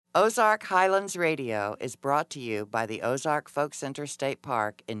Ozark Highlands Radio is brought to you by the Ozark Folk Center State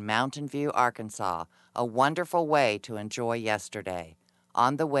Park in Mountain View, Arkansas, a wonderful way to enjoy yesterday.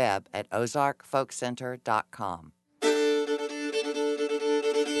 On the web at ozarkfolkcenter.com.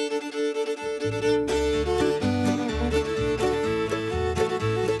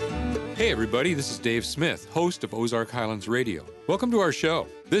 Hey everybody, this is Dave Smith, host of Ozark Highlands Radio. Welcome to our show.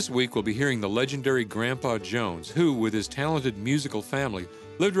 This week we'll be hearing the legendary Grandpa Jones, who, with his talented musical family,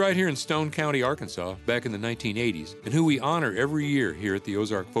 lived right here in Stone County, Arkansas, back in the 1980s, and who we honor every year here at the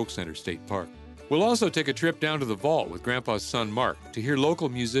Ozark Folk Center State Park. We'll also take a trip down to the vault with Grandpa's son Mark to hear local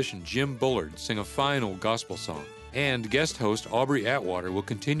musician Jim Bullard sing a fine old gospel song. And guest host Aubrey Atwater will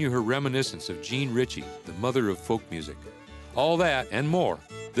continue her reminiscence of Jean Ritchie, the mother of folk music. All that and more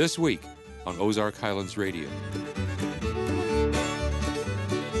this week on Ozark Highlands Radio.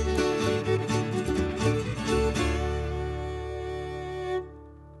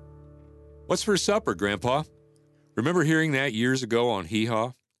 What's for supper, Grandpa? Remember hearing that years ago on Hee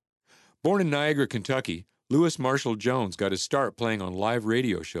Haw? Born in Niagara, Kentucky, Lewis Marshall Jones got his start playing on live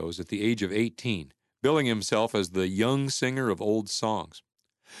radio shows at the age of 18, billing himself as the young singer of old songs.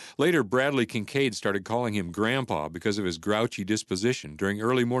 Later, Bradley Kincaid started calling him Grandpa because of his grouchy disposition during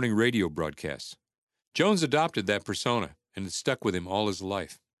early morning radio broadcasts. Jones adopted that persona, and it stuck with him all his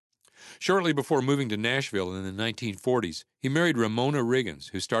life. Shortly before moving to Nashville in the 1940s, he married Ramona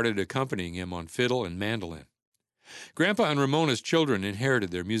Riggins, who started accompanying him on fiddle and mandolin. Grandpa and Ramona's children inherited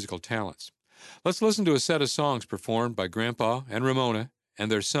their musical talents. Let's listen to a set of songs performed by Grandpa and Ramona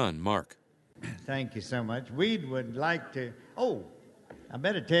and their son, Mark. Thank you so much. We would like to... I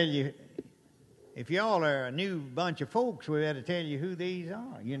better tell you, if y'all are a new bunch of folks, we better tell you who these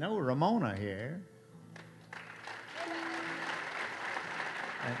are. You know Ramona here.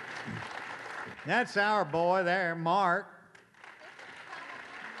 That's our boy there, Mark.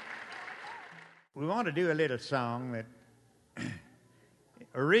 We want to do a little song that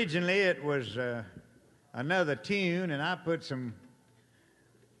originally it was another tune, and I put some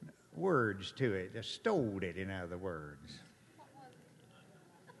words to it. I stole it, in other words.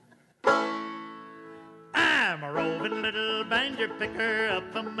 I'm a roving little banjo picker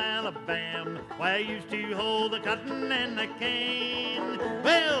up from Alabama, where I used to hold the cotton and the cane.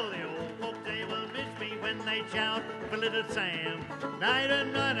 Well, the old folks, they will miss me when they shout for little Sam. Night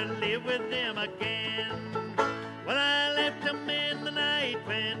and night and live with them again. Well, I left them in the night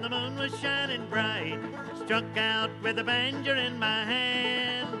when the moon was shining bright, struck out with a banjo in my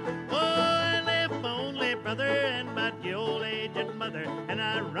hand. Oh, I left my only brother and my dear old aged mother, and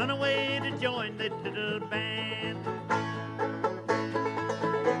I run away to join the little band.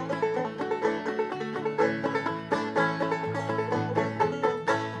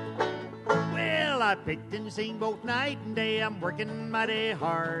 Well, I picked and sing both night and day. I'm working mighty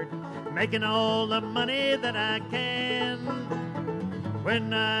hard, making all the money that I can.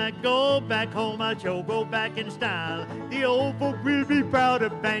 When I go back home, I'll sure go back in style. The old folk will be proud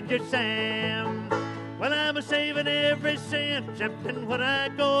of Banjo Sam. Well, I'm a-saving every cent, excepting what I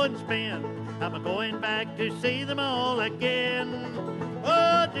go and spend. I'm a-going back to see them all again.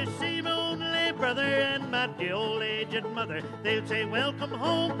 Oh, to see my only brother and my dear old aged mother. They'll say, welcome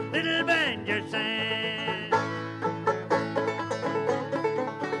home, little Banjo Sam.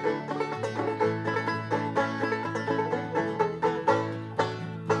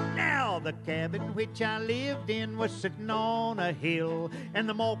 The cabin which I lived in was sitting on a hill, and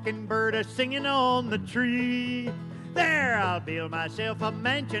the mockingbird a singing on the tree. There I'll build myself a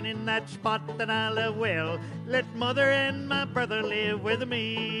mansion in that spot that I love well. Let mother and my brother live with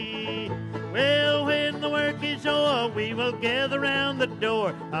me. Well, when the work is o'er, we will gather round the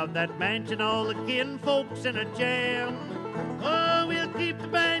door of that mansion, all the kin folks in a jam. Oh, we'll keep the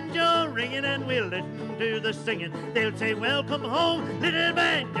banjo ringing and we'll listen to the singing. They'll say, welcome home, little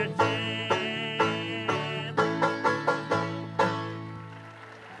Banjo Sam.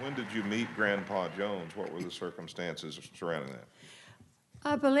 When did you meet Grandpa Jones? What were the circumstances surrounding that?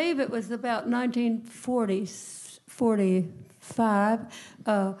 I believe it was about 1945.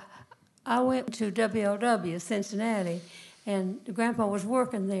 I went to WLW, Cincinnati, and Grandpa was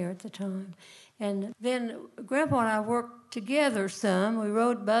working there at the time. And then Grandpa and I worked together some. We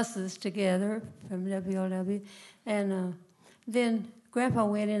rode buses together from WLW. And then Grandpa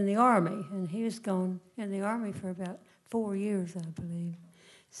went in the Army, and he was gone in the Army for about 4 years, I believe.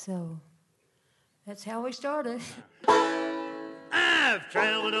 So that's how we started. I've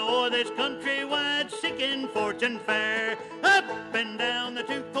traveled o'er this countrywide, seeking fortune fair. Up and down the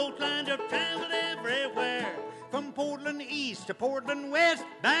two coastlines, I've traveled everywhere. From Portland east to Portland west,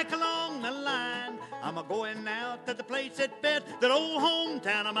 back along the line. I'm a-going out to the place at best, that old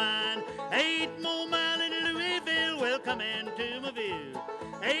hometown of mine. 8 more miles in Louisville will come into my view.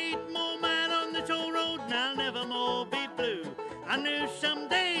 8 more miles on this old road and I'll never more be blue. I knew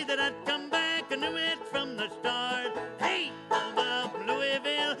someday that I'd come back, I knew it from the start. 8 more miles from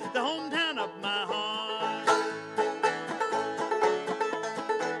Louisville, the hometown of my heart.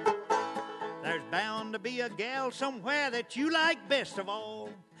 There's bound to be a gal somewhere that you like best of all.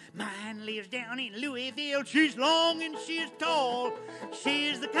 Mine lives down in Louisville. She's long and she's tall.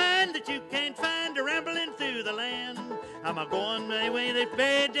 She's the kind that you can't find rambling through the land. I'm a-going my way this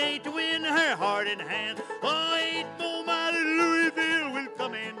bad day to win her heart and hand. Oh, 8 more miles in Louisville will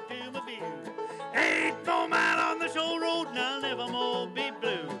come into my view. 8 more miles on this old road and I'll never more be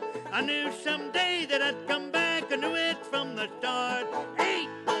blue. I knew someday that I'd come back, I knew it from the start. 8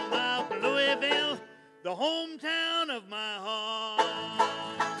 more miles from Louisville, the hometown of my heart.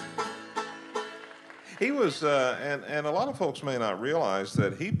 He was, and a lot of folks may not realize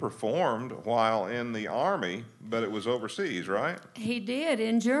that he performed while in the Army, but it was overseas, right? He did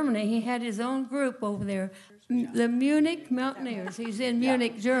in Germany. He had his own group over there, the Munich Mountaineers. He's in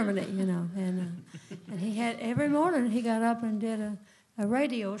Munich, Germany, you know. And he had, every morning he got up and did a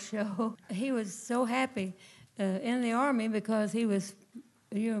radio show. He was so happy in the Army because he was,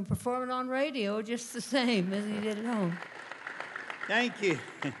 you know, performing on radio just the same as he did at home. Thank you.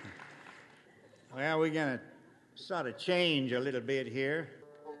 Well, we're going to sort of change a little bit here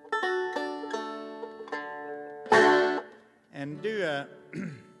and do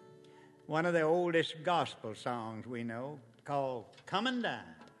one of the oldest gospel songs we know called Come and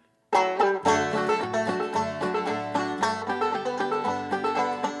Dine.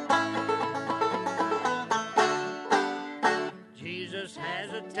 Jesus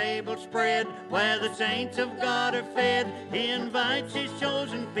has a table spread where the saints of God are fed. He invites his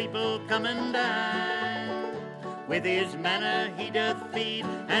chosen people, come and dine. With his manna he doth feed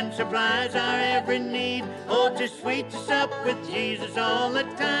and supplies our every need. Oh, 'tis sweet to sup with Jesus all the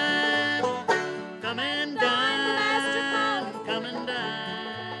time. Come and dine, come and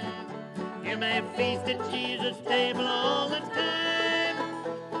dine. You may feast at Jesus' table all the time.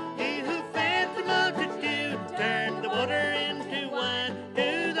 He who fed the multitude turned the water into wine.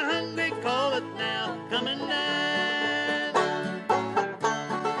 To the hungry calleth now, come and dine.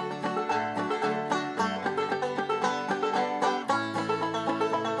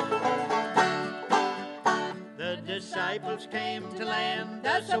 The disciples came to land,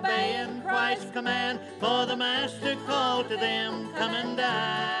 thus obeying Christ's command. For the Master called to them, come and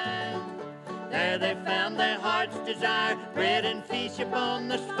dine. There they found their heart's desire, bread and fish upon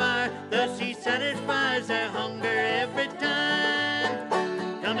the spire. Thus he satisfies their hunger every time.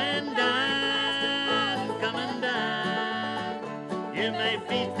 Come and dine, come and dine. You may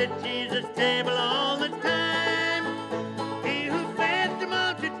feast at Jesus' table all the time. He who fed the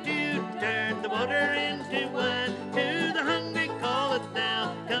multitude turned the water into wine. To the hungry calleth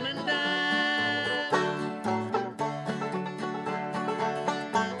now, come and dine.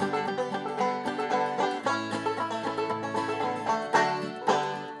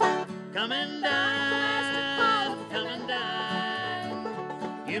 Come and dine, come and dine.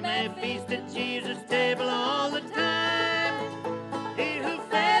 You may feast at Jesus' table all the time. He who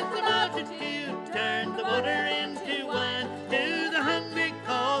fed the multitude turned the water into wine. To the hungry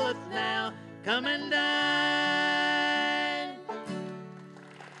calleth now, come and dine.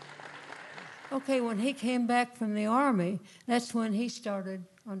 Okay, when he came back from the Army, that's when he started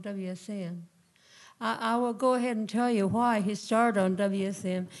on WSM. I will go ahead and tell you why he started on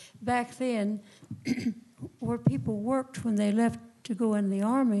WSM. Back then, where people worked when they left to go in the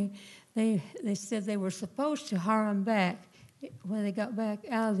Army, they said they were supposed to hire them back when they got back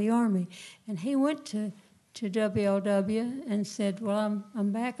out of the Army. And he went to WLW and said, well,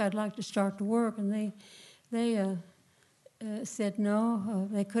 I'm back, I'd like to start to work. And they said no,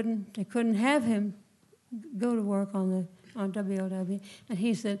 they couldn't have him go to work on WLW, and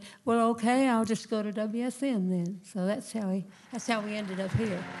he said, well, okay, I'll just go to WSM then. So that's how we ended up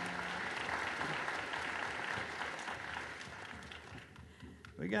here.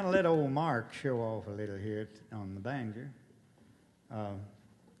 We're going to let old Mark show off a little here on the banjo.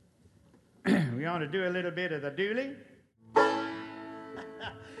 We want to do a little bit of the dooley.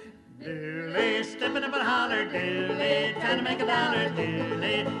 Dooley, stepping up and holler, dooley, trying to make a dollar,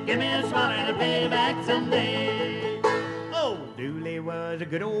 dooley, give me a swaller to pay back someday. Oh, dooley, was a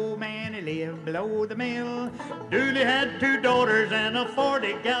good old man, he lived below the mill. Dooley had 2 daughters and a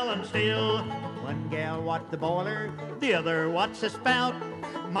 40-gallon still. One gal watched the boiler, the other watched the spout.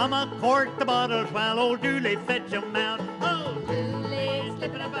 Mama corked the bottles while old Dooley fetched 'em out. Oh, Dooley,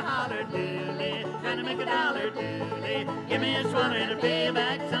 slipping up a holler, Dooley, trying to make a dollar, Dooley. Give me a swallow to pay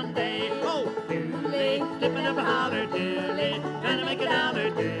back someday. Oh, Dooley, slipping up a holler, Dooley, trying to make a dollar,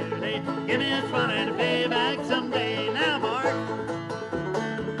 Dooley. Give me a swallow to pay back someday. Now, Mark.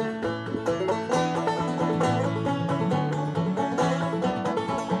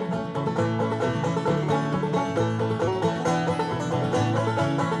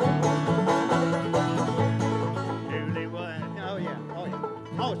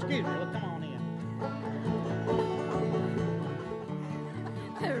 Excuse me, well, come on in.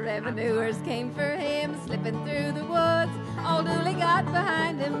 The revenuers came for him, slipping through the woods. Old Dooley got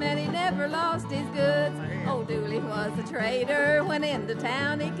behind him, and he never lost his goods. Old Dooley was a trader when into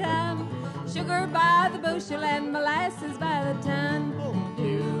town he come. Sugar by the bushel and molasses by the ton.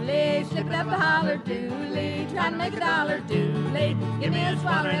 Dooley, slipping up a holler, Dooley, trying to make a dollar, Dooley. Give me a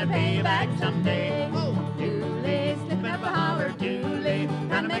swallow and a payback someday. Dooley, slipping up a holler, Dooley,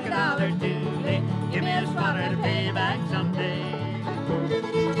 trying to make a dollar, Dooley. Give me a swallow and a payback someday.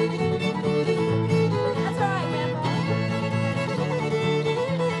 That's right, Grandpa.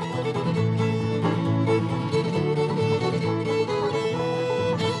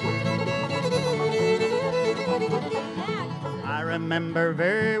 I remember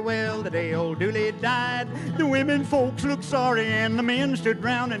very well the day old Dooley died. The women folks looked sorry and the men stood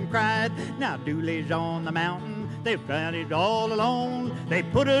round and cried. Now Dooley's on the mountain, they've tried it all alone. They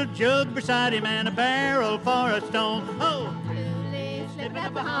put a jug beside him and a barrel for a stone. Oh, Dooley, slipping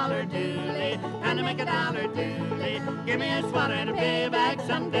up a holler, Dooley, trying to make a dollar, Dooley. Give me a swallow and a payback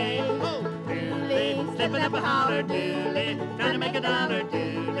someday. Oh, Dooley, slipping up a holler, Dooley, trying to make a dollar,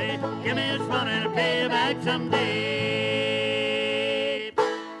 Dooley. Give me a swallow and a payback someday.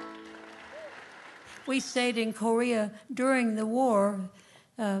 We stayed in Korea during the war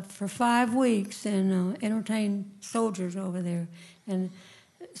for 5 weeks and entertained soldiers over there. And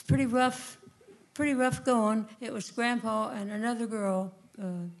it's pretty rough going. It was Grandpa and another girl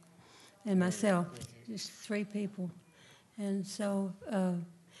and myself, just 3 people. And so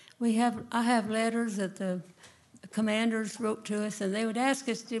I have letters that the commanders wrote to us, and they would ask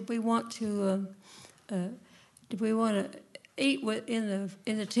us, did we want to eat in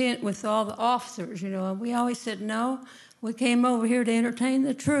the tent with all the officers, and we always said no. We came over here to entertain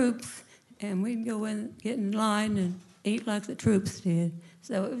the troops, and we'd go in, get in line, and eat like the troops did.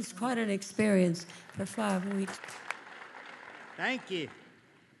 So it was quite an experience for 5 weeks. Thank you.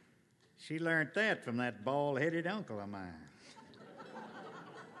 She learned that from that bald-headed uncle of mine.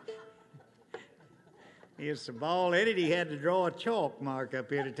 He was so bald-headed he had to draw a chalk mark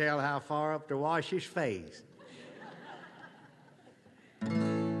up here to tell how far up to wash his face.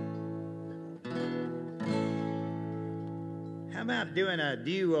 How about doing a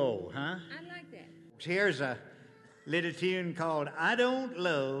duo, huh? I like that. Here's a little tune called I Don't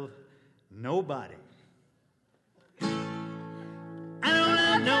Love Nobody. I don't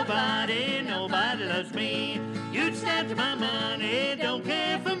love nobody, nobody loves me. You'd snatch my money, don't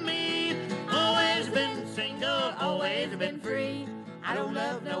care for me. Always been single, always been free. I don't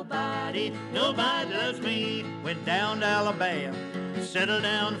love nobody, nobody loves me. Went down to Alabama, settled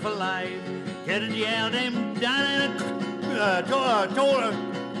down for life. Get a gal named Dinah,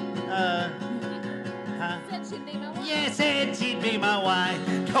 Said she'd be my wife. yeah, said she'd be my wife.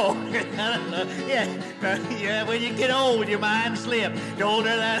 Told her that I loved her. Yeah, when you get old, your mind slips. Told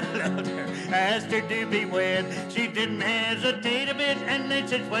her that I loved her. Asked her to be wed. She didn't hesitate a bit, and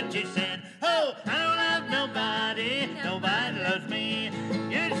this is what she said. Oh, I don't love nobody, nobody loves me.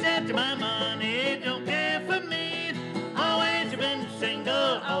 You said to my money, don't care for me. Always been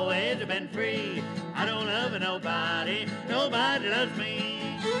single, always been free. I don't love nobody, nobody loves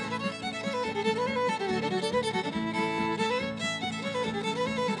me.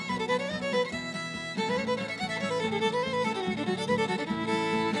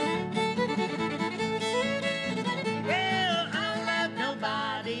 Well, I don't love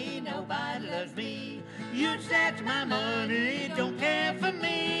nobody, nobody loves me. You snatch my money, don't care for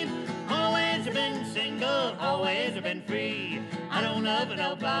me. Always been single, always been free. I don't love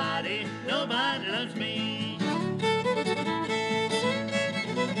nobody, nobody loves me.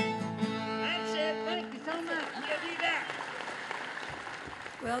 That's it, thank you so much. I'll do that.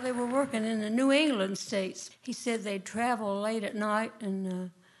 Well, they were working in the New England states. He said they'd travel late at night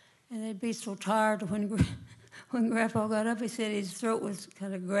and they'd be so tired when Grandpa got up. He said his throat was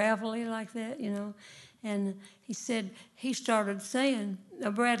kind of gravelly like that, And he said, he started saying,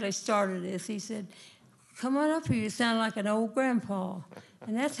 Bradley started this, he said, "Come on up here, you sound like an old grandpa."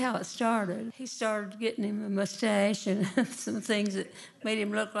 And that's how it started. He started getting him a mustache and some things that made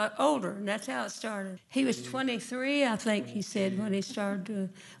him look like older, and that's how it started. He was 23, I think he said, when he started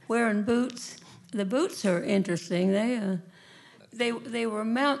wearing boots. The boots are interesting. They were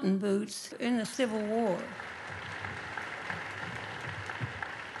mountain boots in the Civil War.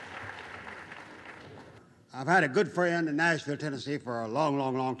 I've had a good friend in Nashville, Tennessee for a long,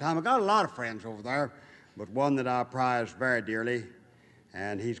 long, long time. I've got a lot of friends over there, but one that I prize very dearly,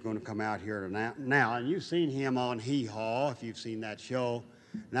 and he's going to come out here now. And you've seen him on Hee Haw, if you've seen that show,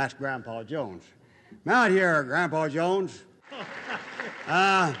 and that's Grandpa Jones. Come out here, Grandpa Jones.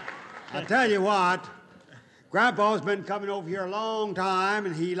 I tell you what, Grandpa's been coming over here a long time,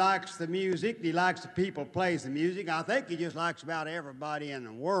 and he likes the music, and he likes the people plays the music. I think he just likes about everybody in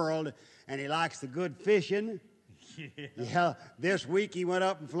the world, and he likes the good fishing. Yeah, this week he went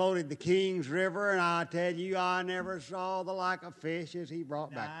up and floated the Kings River, and I tell you, I never saw the like of fishes he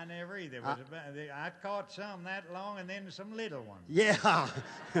brought back. I never either. I caught some that long and then some little ones. Yeah.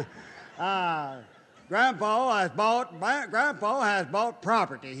 Grandpa has bought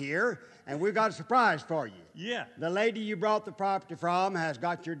property here, and we've got a surprise for you. Yeah. The lady you brought the property from has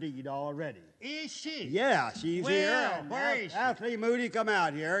got your deed already. Is she? Yeah, she's here. Well, where is she? Athley Moody, come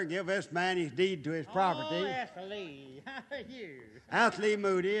out here and give this man his deed to his property. Oh, Athley, how are you? Athley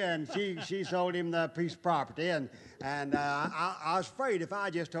Moody, and she sold him the piece of property, and I was afraid if I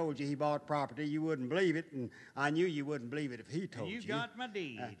just told you he bought property, you wouldn't believe it, and I knew you wouldn't believe it if he told you. You got my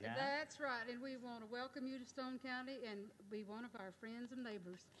deed, huh? That's right, and we want to welcome you to Stone County and be one of our friends and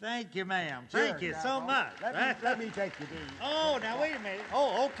neighbors. Thank you, ma'am. Sure, Thank you Grandpa. so much. Let me take your deed. Oh, now wait a minute.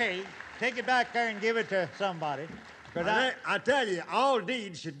 Oh, okay. Take it back there and give it to somebody. I tell you, all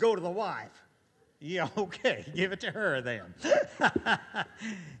deeds should go to the wife. Yeah, okay. Give it to her then.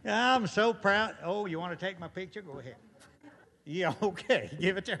 I'm so proud. Oh, you want to take my picture? Go ahead. Yeah, okay.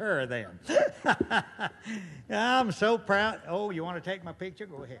 Give it to her then. I'm so proud. Oh, you want to take my picture?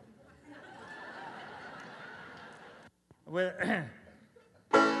 Go ahead. Well,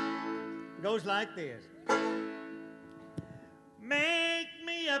 goes like this. Make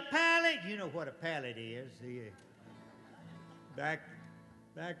me a pallet. You know what a pallet is. Back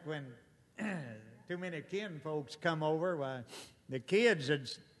when too many kin folks come over, why, the kids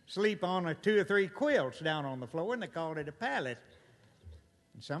would sleep on 2 or 3 quilts down on the floor, and they called it a pallet.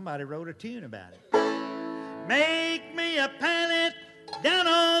 And somebody wrote a tune about it. Make me a pallet down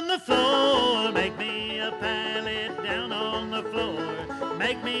on the floor. Make me a pallet down on the floor.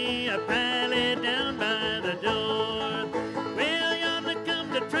 Make me a pallet down by the door. Well, yonder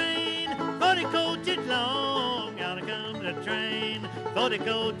come the train, 40 coaches long. Yonder come the train, 40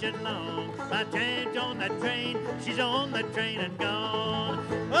 coaches long. My change on that train, she's on the train and gone.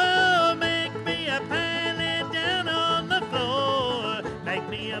 Oh, make me a pallet down on the floor. Make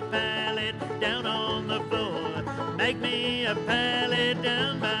me a pallet down on the floor. Make me a pallet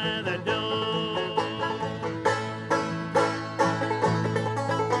down by the door.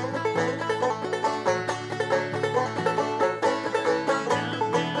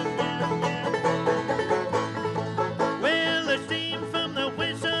 Well, the steam from the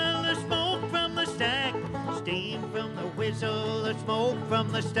whistle, the smoke from the stack. Steam from the whistle, the smoke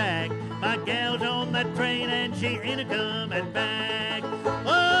from the stack. My gal's on that train and she ain't a-coming back.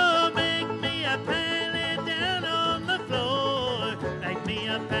 Oh, make me a pallet down on the floor. Make me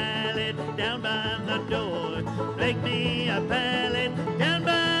a pallet down by the door. Make me a pallet down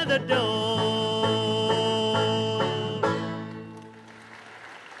by the door.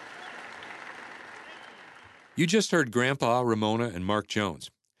 You just heard Grandpa, Ramona, and Mark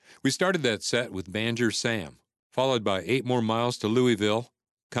Jones. We started that set with Banjer Sam, followed by 8 More Miles to Louisville,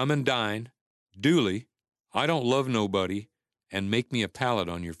 Come and Dine, Dooley, I Don't Love Nobody, and Make Me a Pallet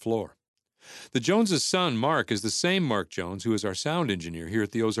on Your Floor. The Joneses' son, Mark, is the same Mark Jones who is our sound engineer here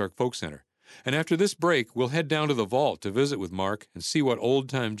at the Ozark Folk Center. And after this break, we'll head down to the vault to visit with Mark and see what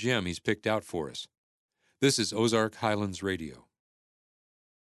old-time gem he's picked out for us. This is Ozark Highlands Radio.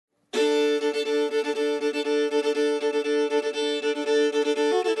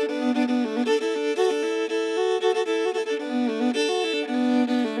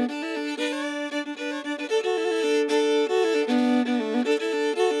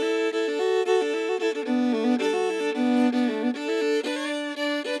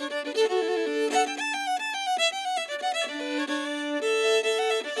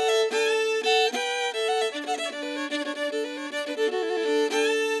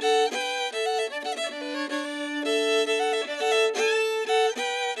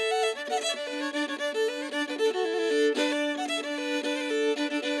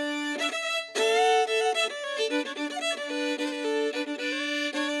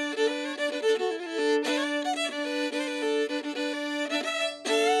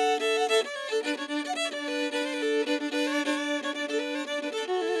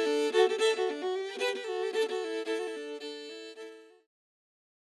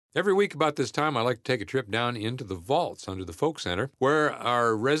 Every week about this time, I like to take a trip down into the vaults under the Folk Center, where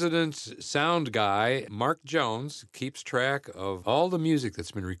our resident sound guy, Mark Jones, keeps track of all the music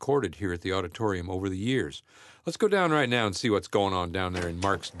that's been recorded here at the auditorium over the years. Let's go down right now and see what's going on down there in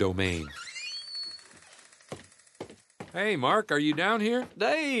Mark's domain. Hey, Mark, are you down here?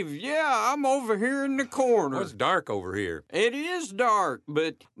 Dave, yeah, I'm over here in the corner. Oh, it's dark over here. It is dark,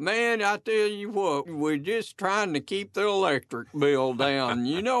 but, man, I tell you what, we're just trying to keep the electric bill down.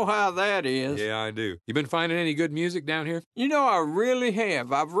 You know how that is. Yeah, I do. You been finding any good music down here? You know, I really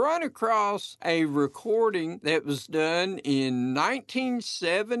have. I've run across a recording that was done in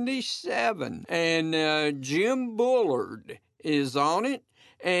 1977, and Jim Bullard is on it.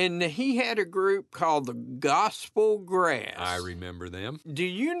 And he had a group called the Gospel Grass. I remember them. Do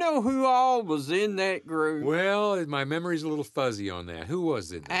you know who all was in that group? Well, my memory's a little fuzzy on that. Who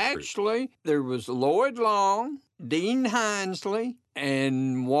was in that Actually, there was Lloyd Long, Dean Hinesley,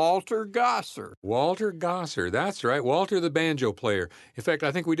 and Walter Gosser. Walter Gosser, that's right. Walter the banjo player. In fact,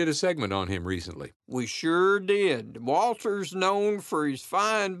 I think we did a segment on him recently. We sure did. Walter's known for his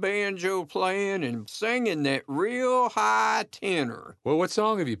fine banjo playing and singing that real high tenor. Well, what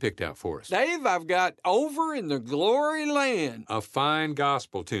song have you picked out for us? Dave, I've got Over in the Glory Land. A fine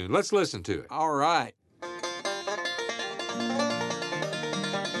gospel tune. Let's listen to it. All right.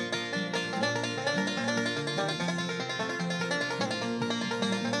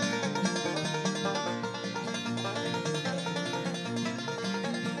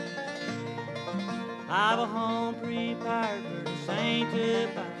 I've a home prepared for the saints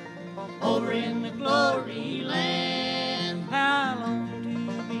abide, over in the glory land. How long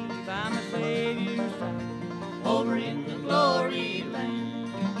to be by my Savior's side, over in the glory land.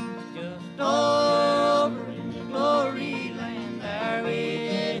 Just over in the glory land, there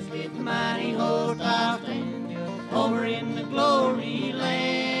is with the mighty host I'll stand. Just over in the glory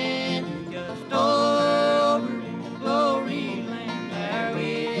land, just over in the glory land, there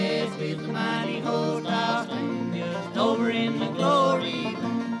is with the mighty host I'll stand. Just over in the glory land.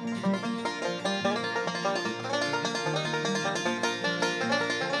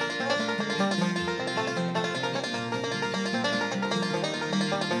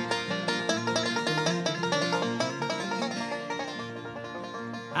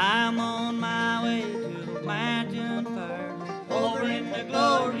 I'm on my way to the mountain fair, over in the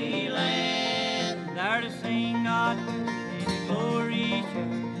glory land, there to sing God's word in the glory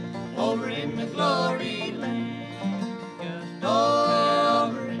church, over in the glory land. Just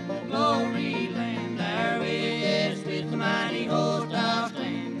over in the glory land, there is with the mighty host I'll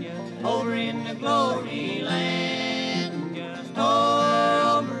stand. Just over in the glory land, just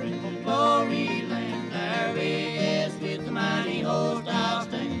over in the glory land, there is with the mighty host I'll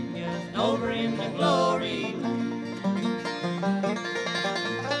stand. Just over in the glory land.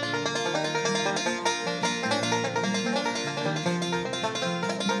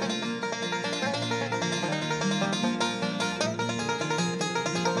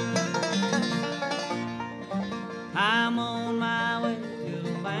 I'm on my way to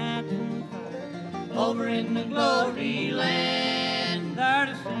the mountain top, over in the glory land, there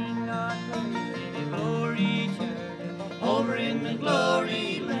to sing God's praise in the glory church, over in the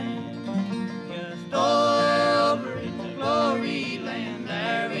glory land. Just over in the glory land,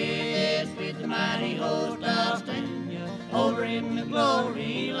 there is with the mighty host I'll stand. Just over in the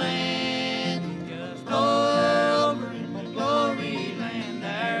glory land, just over in the glory land,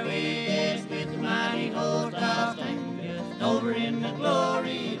 there is with the mighty host I'll stand. Just over in the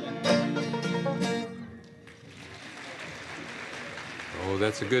glory land. Oh,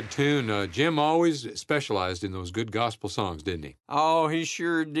 that's a good tune. Jim always specialized in those good gospel songs, didn't he? Oh, he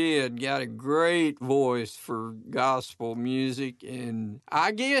sure did. Got a great voice for gospel music, and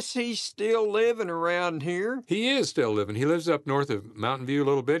I guess he's still living around here. He is still living. He lives up north of Mountain View a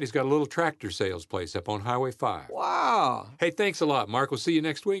little bit. He's got a little tractor sales place up on Highway 5. Wow. Hey, thanks a lot, Mark. We'll see you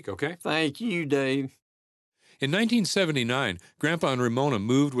next week, okay? Thank you, Dave. In 1979, Grandpa and Ramona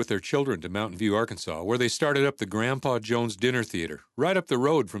moved with their children to Mountain View, Arkansas, where they started up the Grandpa Jones Dinner Theater, right up the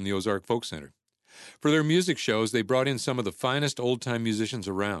road from the Ozark Folk Center. For their music shows, they brought in some of the finest old-time musicians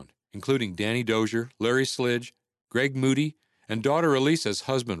around, including Danny Dozier, Larry Slidge, Greg Moody, and daughter Elisa's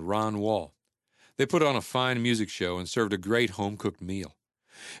husband, Ron Wall. They put on a fine music show and served a great home-cooked meal.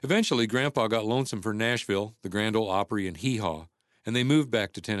 Eventually, Grandpa got lonesome for Nashville, the Grand Ole Opry, and Hee Haw, and they moved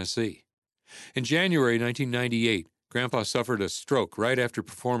back to Tennessee. In January 1998, Grandpa suffered a stroke right after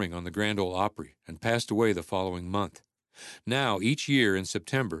performing on the Grand Ole Opry and passed away the following month. Now, each year in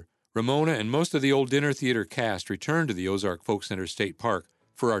September, Ramona and most of the old dinner theater cast return to the Ozark Folk Center State Park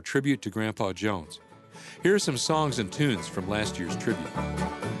for our tribute to Grandpa Jones. Here are some songs and tunes from last year's tribute.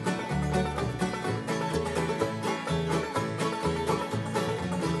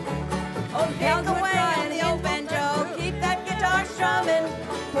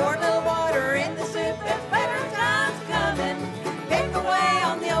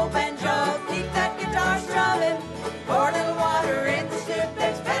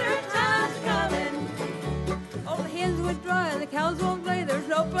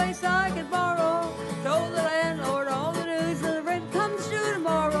 place I could borrow. Told the landlord all the news and the rent comes due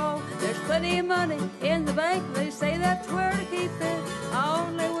tomorrow. There's plenty of money in the bank, they say that's where to keep it. I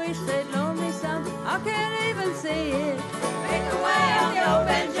only wish they'd loan me some, I can't even see it. Pick away on the old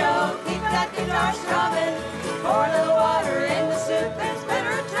banjo, keep that guitar strumming. Pour a little water in the soup, there's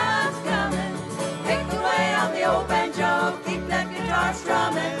better times coming. Pick away on the old banjo, keep that guitar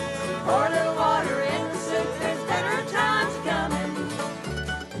strumming. Pour a little water in the soup, there's better times coming.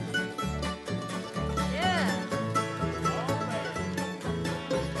 Yeah.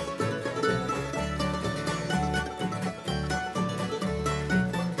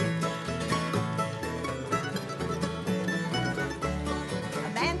 A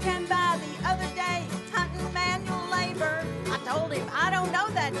man came by the other day, hunting manual labor. I told him, I don't know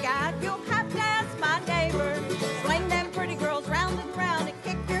that guy, you'll have to ask my neighbor. Swing them pretty girls round and round and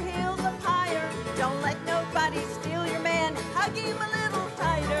kick your heels up higher. Don't let nobody steal your man, hug him a little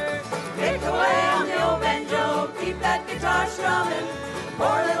tighter. Pick away on the old banjo, keep that guitar strumming.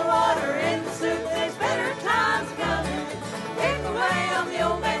 Pour a little water in the soup, there's better times coming. Pick away on the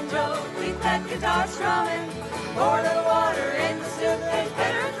old banjo, keep that guitar strumming. Pour a little water in the soup, there's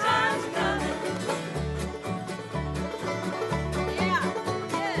better times coming. Yeah,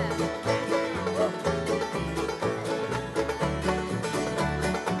 yeah.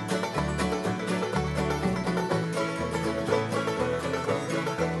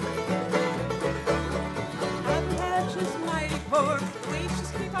 I'm just mighty poor, we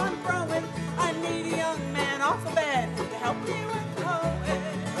just keep on growing. I need a young man off the bed to help me with the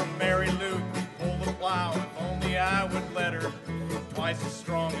hoeing. Mary Lou can pull the plow, if only I would let her. Twice as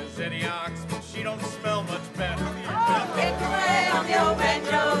strong as Eddie Ox, but she don't smell much better. Pick away on the old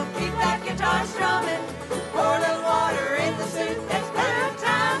banjo, keep that guitar strumming. Pour a little water in the soup, there's better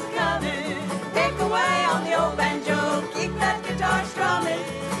times coming. Pick away on the old banjo, keep that guitar strumming.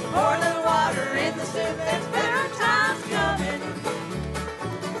 Pour a little water in the soup, there's better times coming.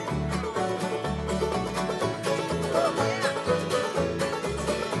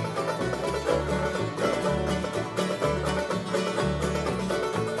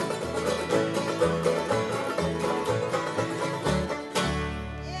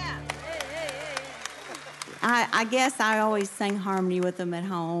 I guess I always sang harmony with them at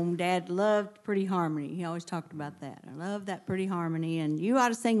home. Dad loved pretty harmony. He always talked about that. I love that pretty harmony, and you ought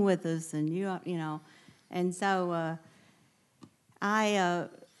to sing with us, and you know. And so I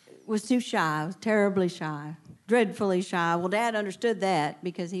was too shy. I was terribly shy, dreadfully shy. Well, Dad understood that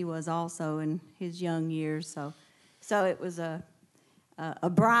because he was also in his young years. So it was a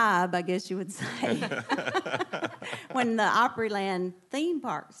bribe, I guess you would say. When the Opryland theme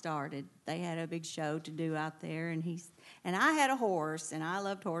park started, they had a big show to do out there, and I had a horse, and I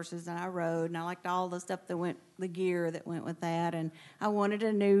loved horses, and I rode, and I liked all the stuff the gear that went with that, and I wanted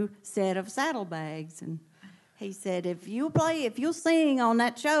a new set of saddlebags, and he said, if you'll sing on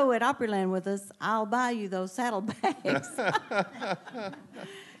that show at Opryland with us, I'll buy you those saddlebags.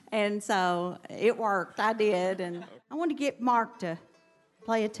 And so it worked. I did, and I want to get Mark to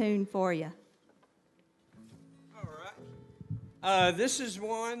play a tune for you. This is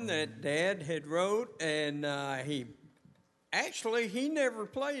one that Dad had wrote, and he never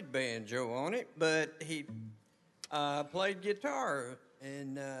played banjo on it, but he played guitar.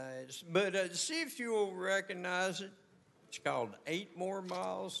 And but see if you'll recognize it. It's called 8 More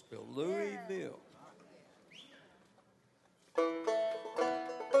Miles to Louisville.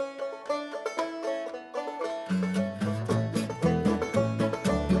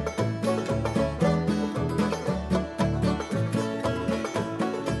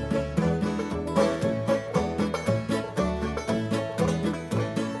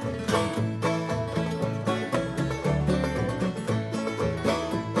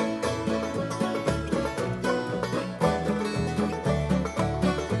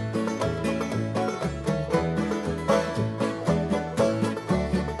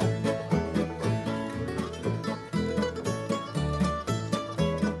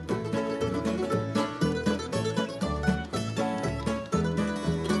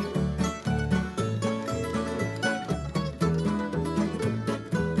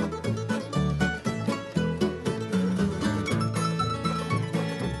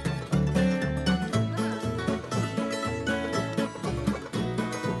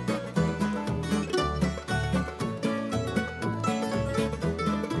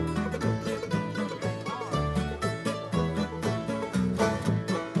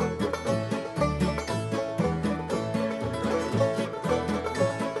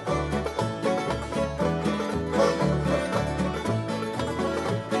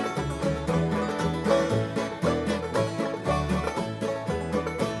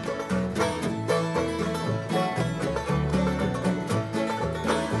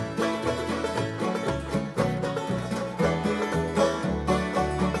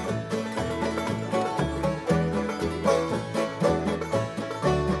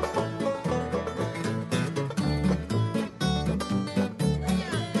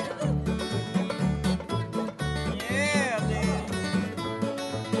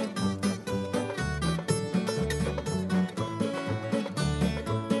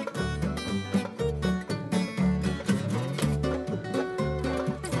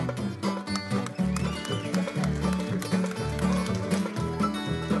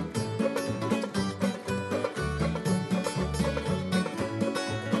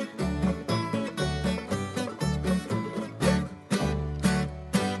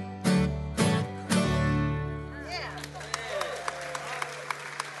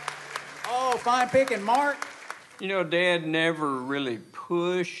 fine picking, Mark. You know, Dad never really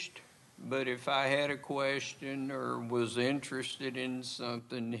pushed, but if I had a question or was interested in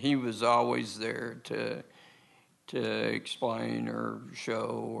something, he was always there to explain or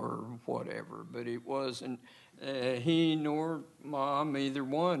show or whatever. But it wasn't, he nor Mom, either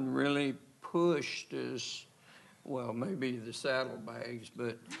one, really pushed us. Well, maybe the saddlebags,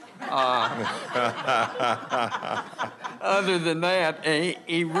 but other than that,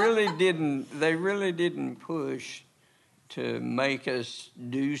 he really didn't. They really didn't push to make us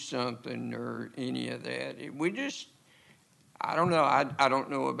do something or any of that. We just, I don't know. I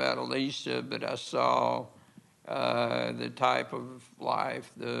don't know about Elisa, but I saw the type of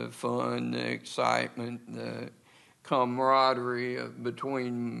life, the fun, the excitement, the camaraderie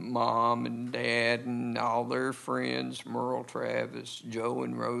between Mom and Dad and all their friends, Merle Travis, Joe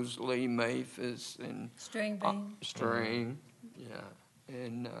and Rosalie Maphis, and String Bean. String, yeah.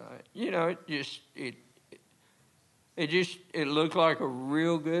 And, you know, it looked like a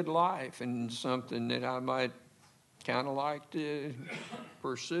real good life and something that I might kind of like to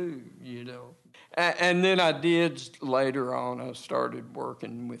pursue, you know. And then I did, later on, I started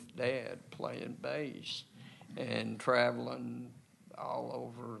working with Dad, playing bass and traveling all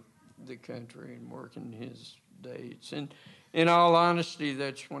over the country and working his dates. And in all honesty,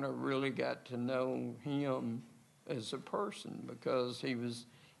 that's when I really got to know him as a person, because he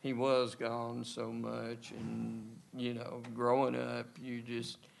was gone so much. And, you know, growing up, you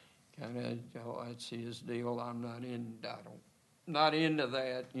just kind of, oh, that's his deal. I'm not into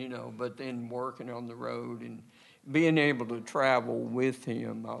that, you know. But then working on the road and being able to travel with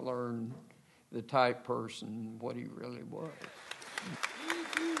him, I learned the type person, what he really was.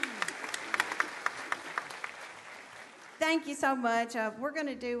 Thank you so much. We're going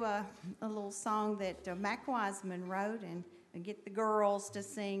to do a little song that Mac Wiseman wrote and get the girls to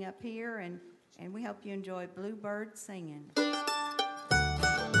sing up here, and we hope you enjoy Bluebird Singing.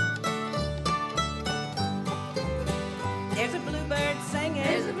 There's a bluebird singing.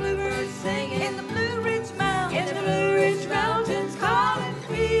 There's a bluebird singing in the Blue Ridge Mountains. In the Blue Ridge Mountains, calling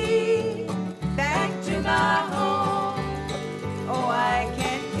me back to my home. Oh, I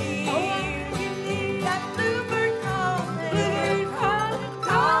can hear that bluebird calling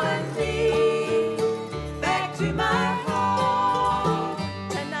me back to my home.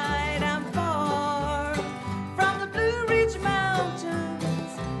 Tonight I'm far from the Blue Ridge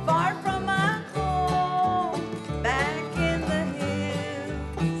Mountains, far from my home, back in the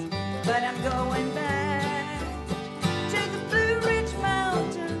hills, but I'm going back to the Blue Ridge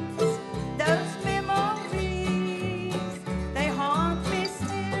Mountains. Those memories, they haunt me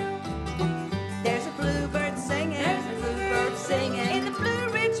still. There's a bluebird singing. There's a bluebird singing in the Blue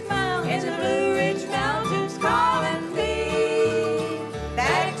Ridge Mountains. In the Blue Ridge Mountains, calling me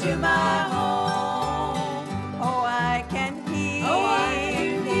back to my home. Oh, I can hear,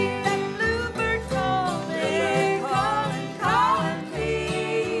 that bluebird calling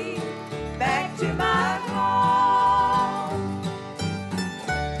me back to my home.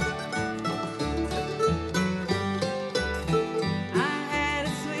 I had a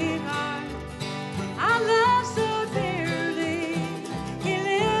sweetheart I loved so dearly. He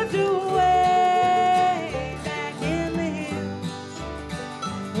lived away back in the hills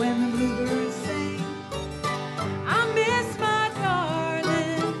when the bluebirds sing. I miss my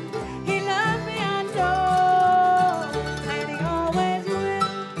darling. He loved me, I know, and he always will.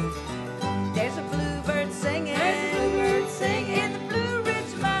 There's a bluebird singing. There's a bluebird singing in the Blue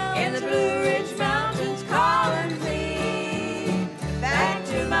Ridge Mountains. In the Blue Ridge Mountains, calling me back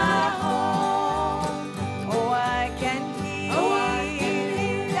to my home. Oh, I can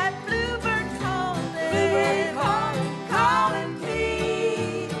hear that bluebird calling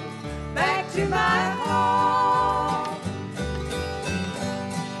me back to my home.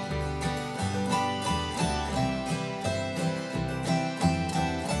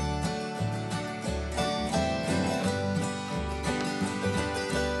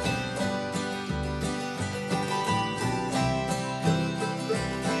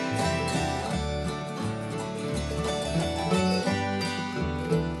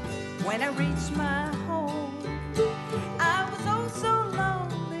 When I reached my home, I was oh so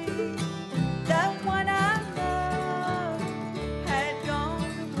lonely. The one I loved had gone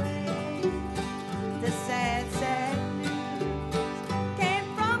away. The sad, sad news came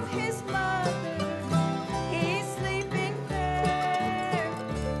from his mother. He's sleeping there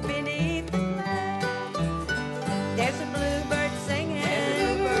beneath the clouds. There's a bluebird singing. There's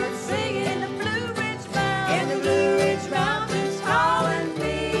a bluebird singing in the Blue Ridge Mountains. In the Blue Ridge Mountains, calling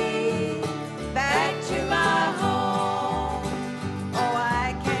me back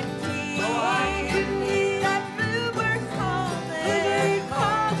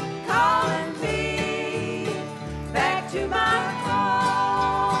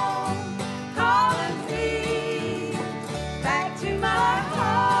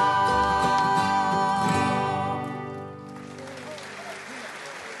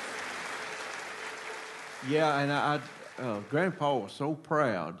Grandpa was so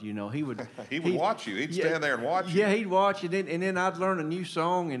proud, you know. He would watch you. He'd stand there and watch you. Yeah, he'd watch it, and then I'd learn a new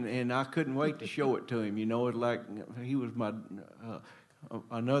song, and I couldn't wait to show it to him. You know, it like he was my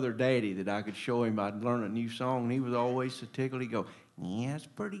another daddy that I could show him. I'd learn a new song, and he was always so tickled. He'd go, "Yeah, it's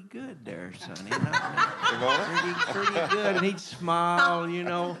pretty good there, sonny. pretty good." And he'd smile, you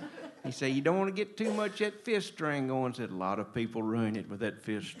know. He said, "You don't want to get too much that fifth string going." Said, "A lot of people ruin it with that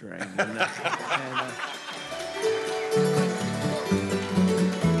fifth string."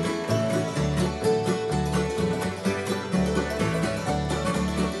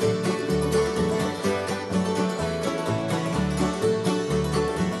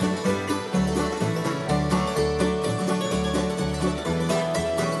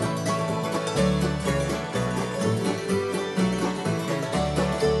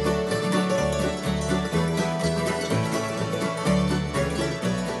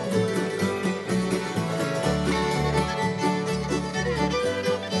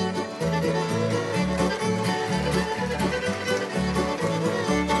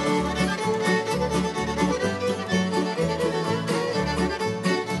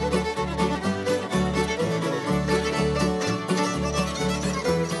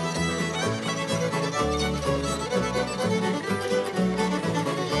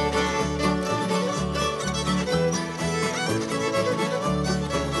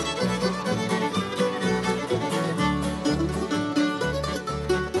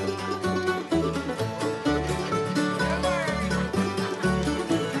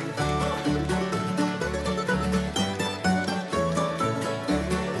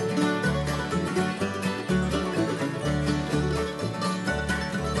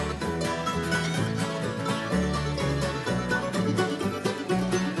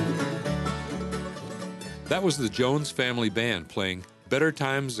 That was the Jones Family Band playing Better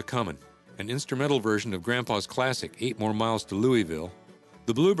Times A-Comin', an instrumental version of Grandpa's classic 8 More Miles to Louisville,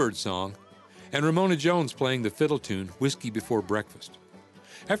 the Bluebird Song, and Ramona Jones playing the fiddle tune Whiskey Before Breakfast.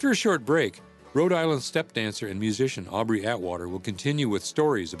 After a short break, Rhode Island step dancer and musician Aubrey Atwater will continue with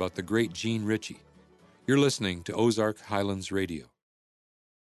stories about the great Gene Ritchie. You're listening to Ozark Highlands Radio.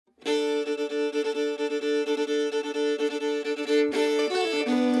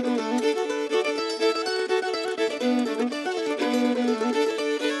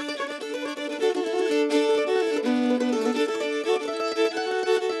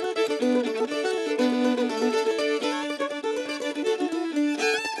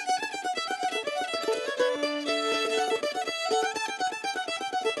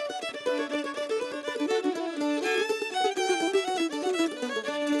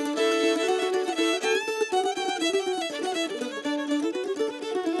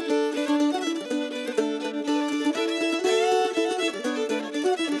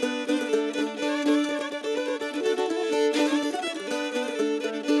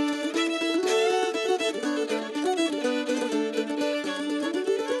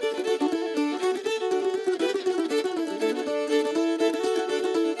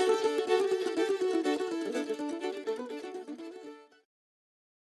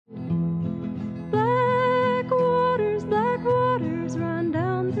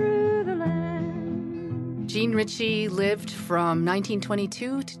 Gene Ritchie lived from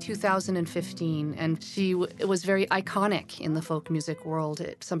 1922 to 2015, and she was very iconic in the folk music world.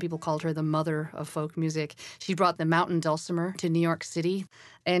 Some people called her the mother of folk music. She brought the mountain dulcimer to New York City,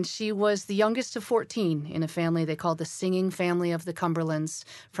 and she was the youngest of 14 in a family they called the Singing Family of the Cumberlands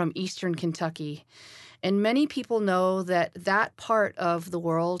from eastern Kentucky. And many people know that that part of the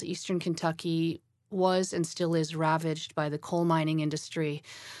world, eastern Kentucky, was and still is ravaged by the coal mining industry.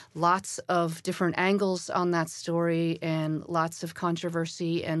 Lots of different angles on that story and lots of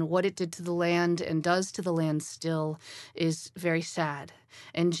controversy, and what it did to the land and does to the land still is very sad.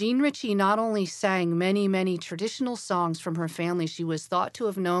 And Gene Ritchie not only sang many, many traditional songs from her family, she was thought to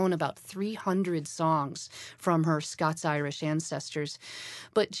have known about 300 songs from her Scots-Irish ancestors.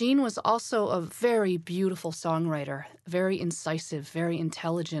 But Gene was also a very beautiful songwriter, very incisive, very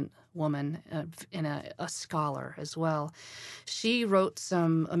intelligent woman, and a scholar as well. She wrote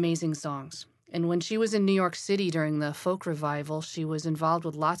some amazing songs. And when she was in New York City during the folk revival, she was involved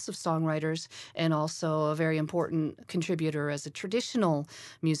with lots of songwriters and also a very important contributor as a traditional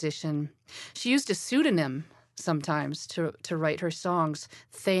musician. She used a pseudonym sometimes to write her songs.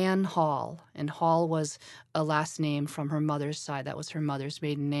 Than Hall, and Hall was a last name from her mother's side. That was her mother's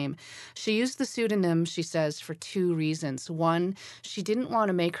maiden name. She used the pseudonym, she says, for two reasons. One, she didn't want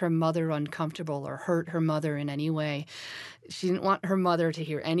to make her mother uncomfortable or hurt her mother in any way. She didn't want her mother to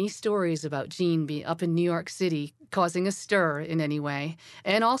hear any stories about Jean being up in New York City causing a stir in any way.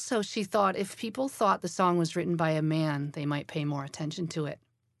 And also, she thought if people thought the song was written by a man, they might pay more attention to it.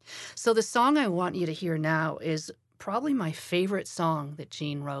 So the song I want you to hear now is probably my favorite song that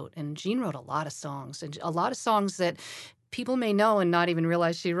Jean wrote. And Jean wrote a lot of songs, and a lot of songs that people may know and not even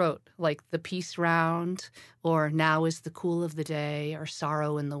realize she wrote, like The Peace Round, or Now is the Cool of the Day, or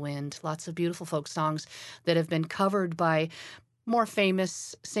Sorrow in the Wind. Lots of beautiful folk songs that have been covered by more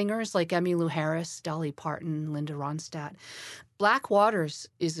famous singers like Emmylou Harris, Dolly Parton, Linda Ronstadt. Black Waters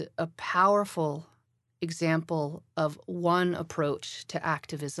is a powerful example of one approach to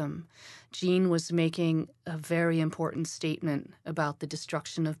activism. Jean was making a very important statement about the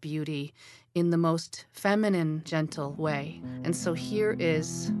destruction of beauty in the most feminine, gentle way. And so here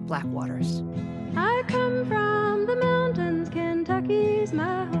is Black Waters. I come from the mountains, Kentucky's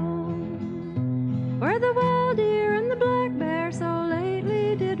my home, where the wild deer and the black bear so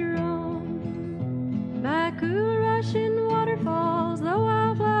lately did roam. By cool rushing waterfalls, the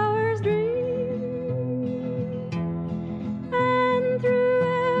wildflowers dream, and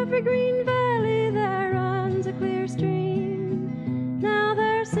through every green valley there runs a clear stream. Now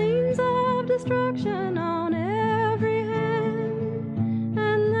there's scenes of destruction on every hand,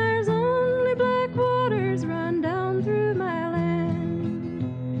 and there's only black waters run down through my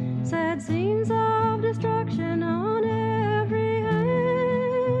land. Sad scenes of destruction on every hand.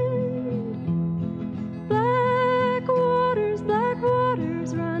 Black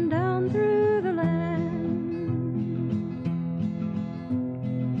waters run down through the land.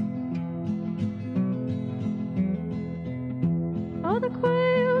 Oh, the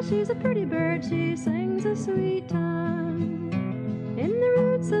quail, she's a pretty bird, she sings a sweet time. In the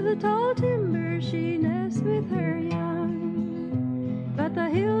roots of the tall timber she nests with her young. But the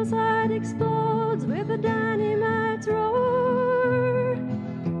hillside explodes with a dynamite's roar, and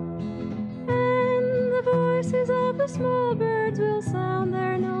the voices of the small birds will sound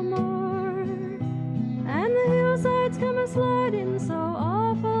there no more. And the hillsides come a-sliding so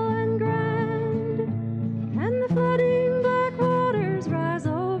awful and grand, and the flooding black waters rise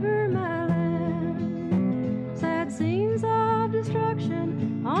over my land. Sad scenes of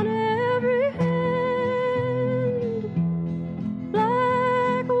destruction on every hand.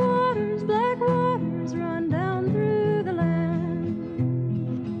 Black waters run down through the land.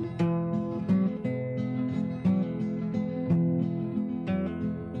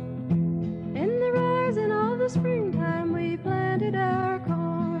 In the rising of the springtime we planted our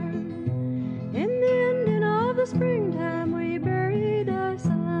corn. In the ending of the springtime we buried our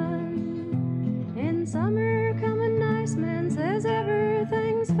son. In summer come a nice man, says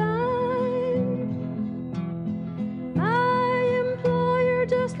everything's fine. My employer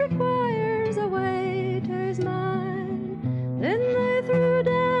just requires a waiter's mind. Then they threw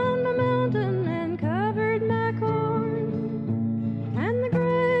down the mountain and covered my corn, and the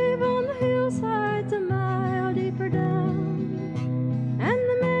grave on the hillside's a mile deeper down, and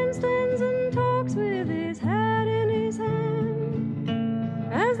the man stands and talks with his hat in his hand,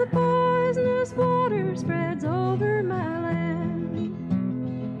 as the poisonous water spreads over my land.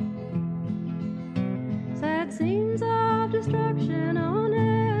 Sad scenes of destruction on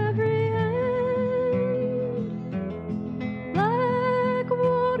every hand. Black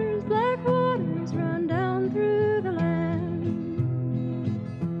waters run down through the land.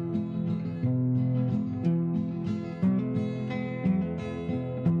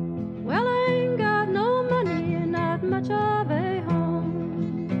 Well, I ain't got no money and not much of a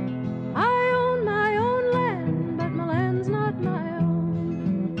home. I own my own land, but my land's not my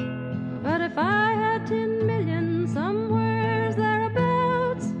own. But if I had 10 million somewheres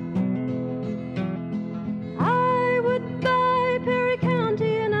thereabouts, I would buy Perry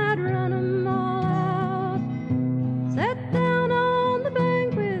County and I'd run 'em all out. Sit down on the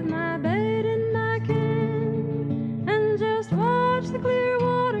bank with my bait in my can, and just watch the clear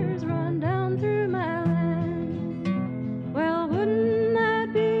waters run down through my land. Well, wouldn't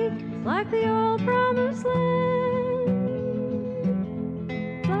that be like the old promised land?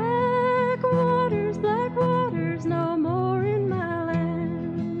 Black waters, no more in my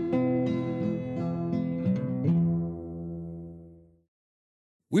land.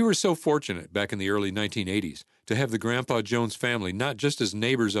 We were so fortunate back in the early 1980s to have the Grandpa Jones family not just as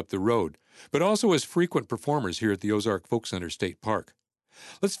neighbors up the road, but also as frequent performers here at the Ozark Folk Center State Park.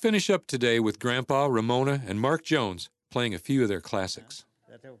 Let's finish up today with Grandpa, Ramona, and Mark Jones playing a few of their classics.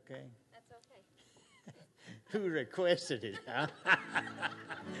 That's okay. That's okay. Who requested it, huh?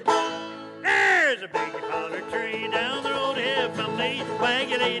 There's a big holler tree down the road here from me, where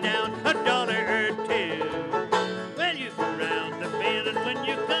you lay down $1 or two. Well, you go round the bend, and when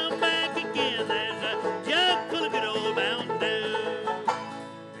you come back again, there's a jug full of good old Mountain Dew.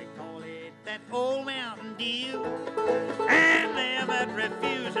 They call it that old Mountain Dew, and them that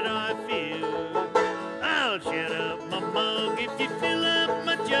refuse it are few. I'll shut up my mug if you fill up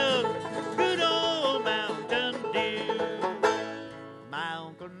my jug, good old Mountain Dew. My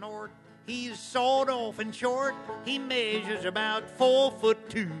Uncle Nort, he's sawed off and short. He measures about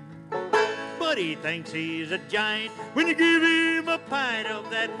 4'2". But he thinks he's a giant when you give him a pint of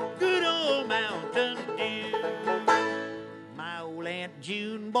that good old Mountain Dew. My old Aunt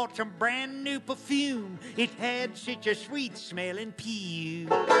June bought some brand new perfume. It had such a sweet smelling pew.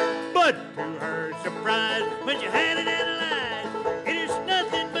 But to her surprise, when she had it analyzed, it is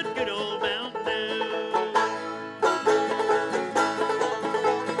nothing but good old Mountain Dew.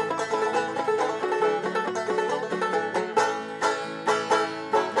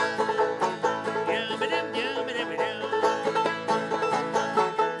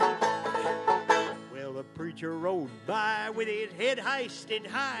 Preacher rode by with his head hoisted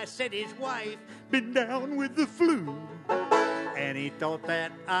high, said his wife been down with the flu. And he thought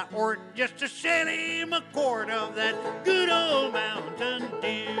that I ought just to sell him a quart of that good old Mountain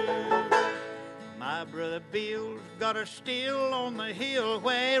Dew. My brother Bill's got a still on the hill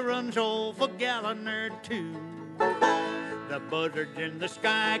where he runs off a gallon or two. The buzzards in the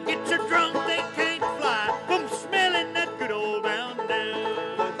sky get so drunk they can't fly from smelling that good old Mountain Dew.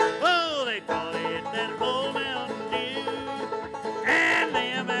 Oh, they call it that old Mountain Dew, and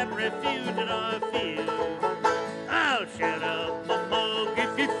them that refuse it are few. I'll shut up my mug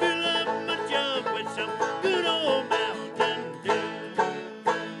if you fill up my jug with some good old Mountain Dew.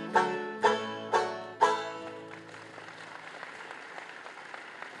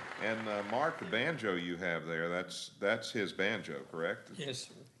 And Mark, the banjo you have there, that's his banjo, correct? Yes,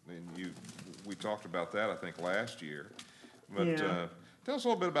 sir. And we talked about that, I think, last year. But Yeah. Tell us a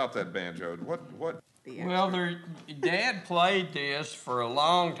little bit about that banjo. What? Well, Dad played this for a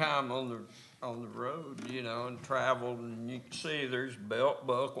long time on the road, you know, and traveled, and you can see there's belt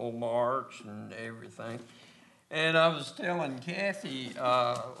buckle marks and everything. And I was telling Kathy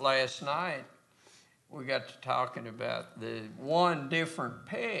last night, we got to talking about the one different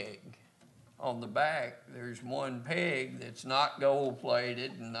peg on the back. There's one peg that's not gold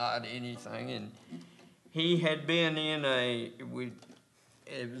plated and not anything, and he had been in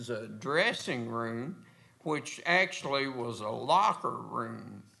it was a dressing room, which actually was a locker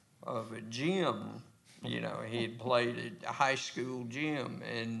room of a gym. You know, he had played at a high school gym,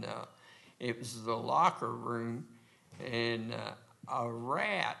 and it was the locker room, and a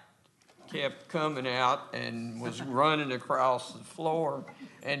rat kept coming out and was running across the floor,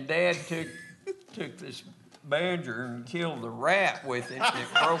 and Dad took this banjo and killed the rat with it, and it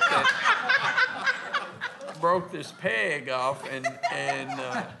broke this peg off, and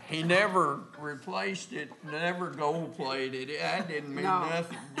he never replaced it, never gold plated it. That didn't mean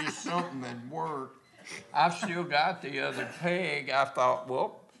nothing, just something that worked. I've still got the other peg. I thought,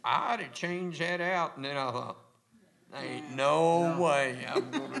 well, I ought to change that out, and then I thought, ain't no way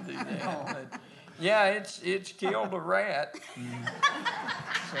I'm going to do that. But yeah, it's killed a rat.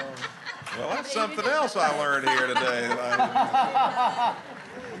 So. Well, that's something else I learned here today.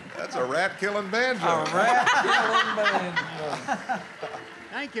 That's a rat-killing banjo. A rat-killing banjo.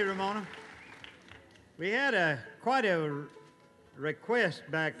 Thank you, Ramona. We had quite a request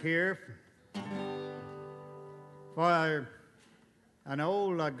back here for an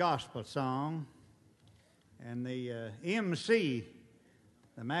old gospel song, and the MC,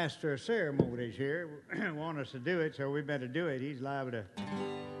 the master of ceremonies here, want us to do it, so we better do it. He's liable to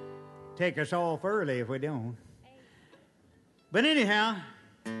take us off early if we don't. But anyhow,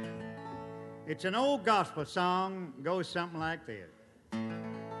 it's an old gospel song, goes something like this.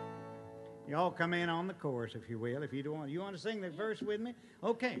 Y'all come in on the chorus, if you will, if you don't want. You want to sing the verse with me?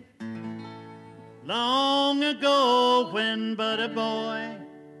 Okay. Long ago, when but a boy,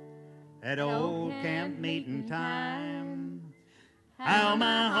 at old camp meeting time, how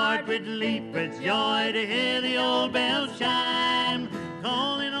my heart would leap with joy to hear the old bell chime,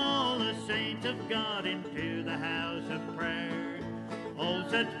 calling all the saints of God into the house of prayer. Oh,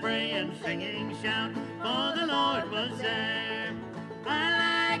 such praying, singing, shout, for the Lord was there.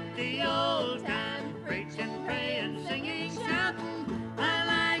 I like the old time preaching, praying, singing, shouting. I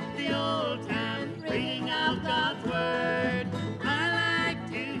like the old time reading of God's word. I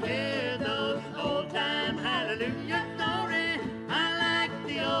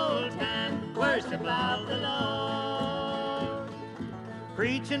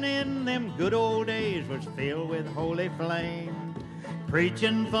preaching in them good old days was filled with holy flame.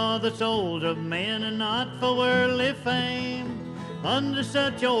 Preaching for the souls of men and not for worldly fame. Under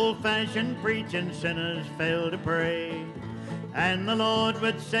such old-fashioned preaching, sinners fell to pray, and the Lord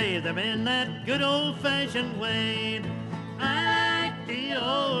would save them in that good old-fashioned way. I like the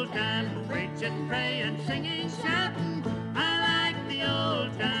old-time preaching, praying, singing, shouting. I like the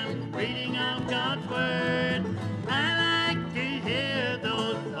old-time reading of God's Word. I like to hear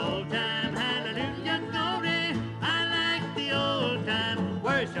those old-time hallelujah glory. I like the old-time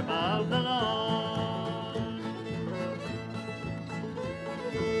worship of the Lord.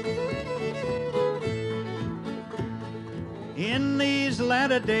 In these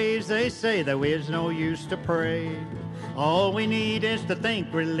latter days, they say there is no use to pray. All we need is to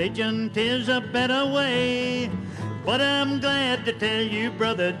think religion 'tis a better way. But I'm glad to tell you,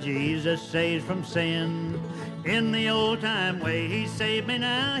 brother, Jesus saves from sin. In the old-time way, he saved me,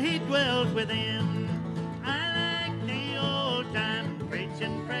 now he dwells within. I like the old-time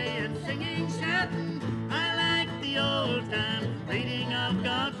preaching, praying, singing, shouting. I like the old-time reading of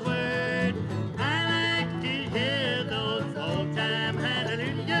God's Word. I like to hear those old-time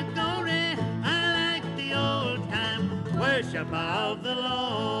hallelujah glory. I like the old-time worship of the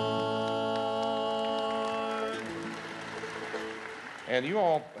Lord. And you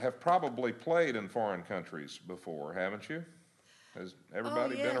all have probably played in foreign countries before, haven't you? Has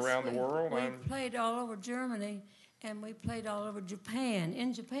everybody been around the world? We've played all over Germany, and we played all over Japan.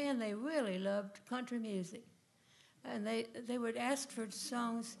 In Japan, they really loved country music. And they would ask for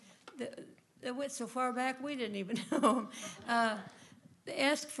songs that went so far back we didn't even know them. They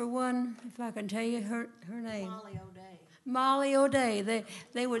asked for one, if I can tell you her name. Molly O'Day. Molly O'Day.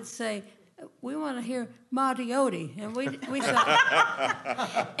 They would say, we want to hear Monty Odie. And we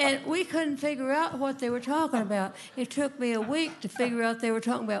thought, and we couldn't figure out what they were talking about. It took me a week to figure out they were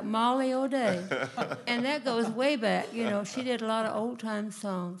talking about Molly O'Day. And that goes way back. You know, she did a lot of old-time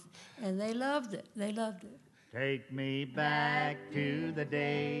songs, and they loved it. They loved it. Take me back to the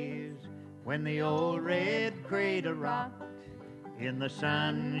days when the old red cradle rocked in the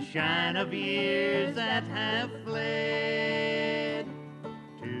sunshine of years that have fled,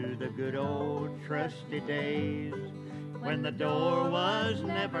 to the good old trusty days when the door was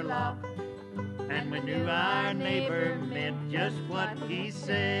never locked and we knew our neighbor meant just what he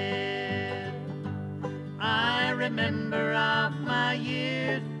said. I remember of my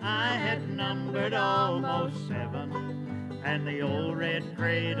years I had numbered almost 7, and the old red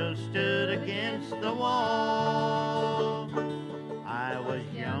cradle stood against the wall. I was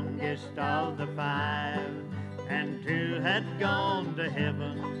youngest of the 5, and 2 had gone to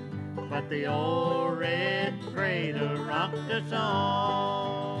heaven, but the old red cradle rocked us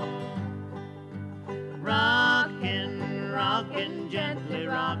all. Rockin', rockin', gently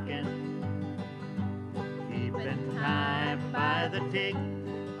rockin', keeping time by the tick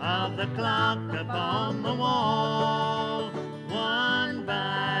of the clock upon the wall. One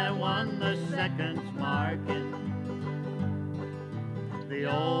by one the seconds marking, the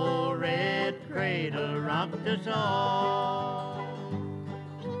old red cradle rocked us all.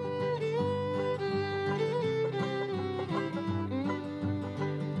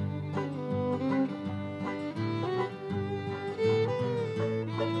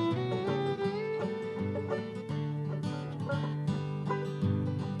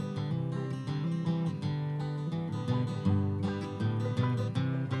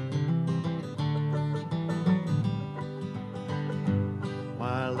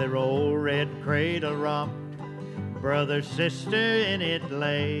 The old red cradle rocked, brother, sister, in it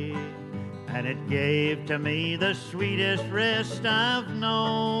lay, and it gave to me the sweetest rest I've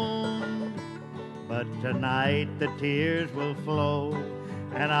known. But tonight the tears will flow,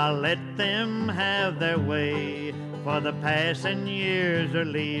 and I'll let them have their way, for the passing years are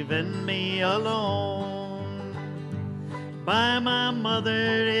leaving me alone. By my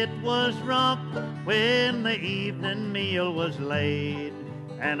mother it was rocked when the evening meal was laid,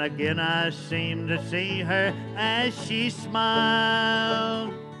 and again I seemed to see her as she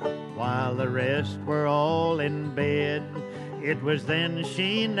smiled. While the rest were all in bed, it was then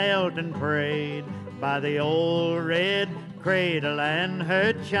she knelt and prayed by the old red cradle and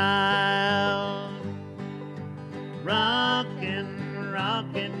her child. Rockin',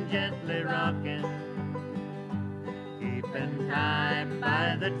 rockin', gently rockin', keeping time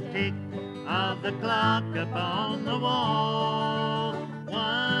by the tick of the clock upon the wall.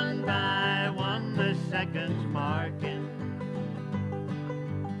 One by one the seconds marking,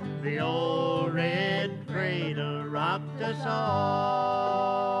 the old red cradle rocked us all.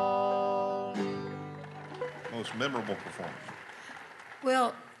 Most memorable performance.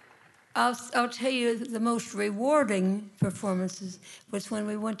 Well, I'll tell you the most rewarding performances was when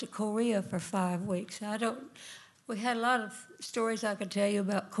we went to Korea for 5 weeks. We had a lot of stories I could tell you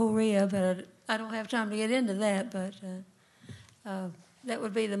about Korea, but I don't have time to get into that. But that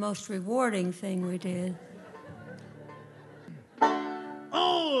would be the most rewarding thing we did.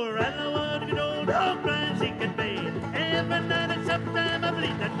 Oh, right now, what a good old dog cries, he can bathe. Every night at suppertime, I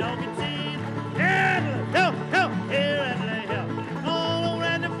believe that dog can see. Help, help, here Adelaide, help. All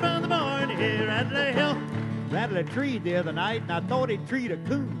around in front of the barn, here Adelaide, help. Rattled a tree the other night, and I thought he'd treat a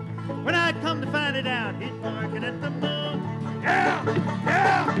coon. When I come to find it out, he's barking at the moon. Help,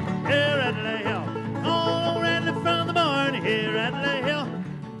 help, here Adelaide, help. All around in front of the barn, here Adelaide, help.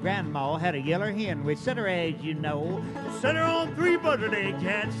 Grandma had a yeller hen. We set her, as you know. Set her on 3 buttered eggs,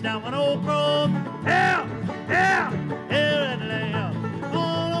 hatched down one old crow. Help! Help! Here Adelaide, help.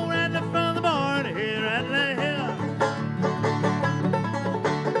 All around the front of the barn, here Adelaide, help.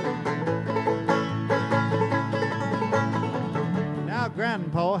 Now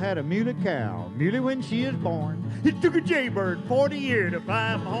Grandpa had a muley cow. Muley when she is born. It took a jaybird 40 years to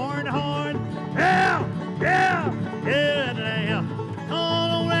fly from horn to horn. Help! Help! Here Adelaide, help.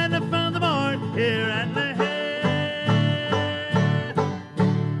 All around the front of the barn, here at the head.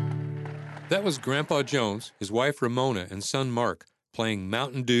 That was Grandpa Jones, his wife Ramona, and son Mark playing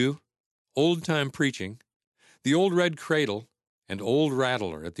Mountain Dew, Old Time Preaching, The Old Red Cradle, and Old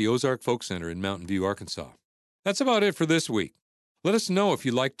Rattler at the Ozark Folk Center in Mountain View, Arkansas. That's about it for this week. Let us know if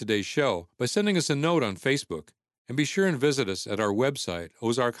you liked today's show by sending us a note on Facebook, and be sure and visit us at our website,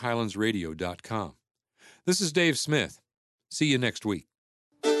 ozarkhighlandsradio.com. This is Dave Smith. See you next week.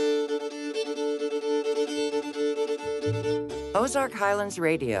 Ozark Highlands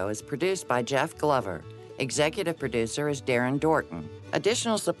Radio is produced by Jeff Glover. Executive producer is Darren Dorton.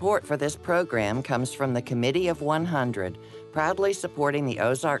 Additional support for this program comes from the Committee of 100, proudly supporting the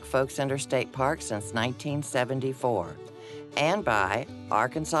Ozark Folk Center State Park since 1974, and by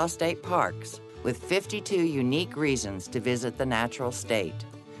Arkansas State Parks, with 52 unique reasons to visit the natural state.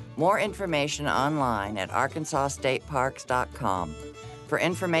 More information online at arkansasstateparks.com. For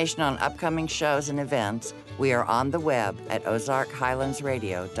information on upcoming shows and events, we are on the web at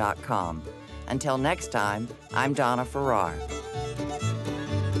ozarkhighlandsradio.com. Until next time, I'm Donna Farrar.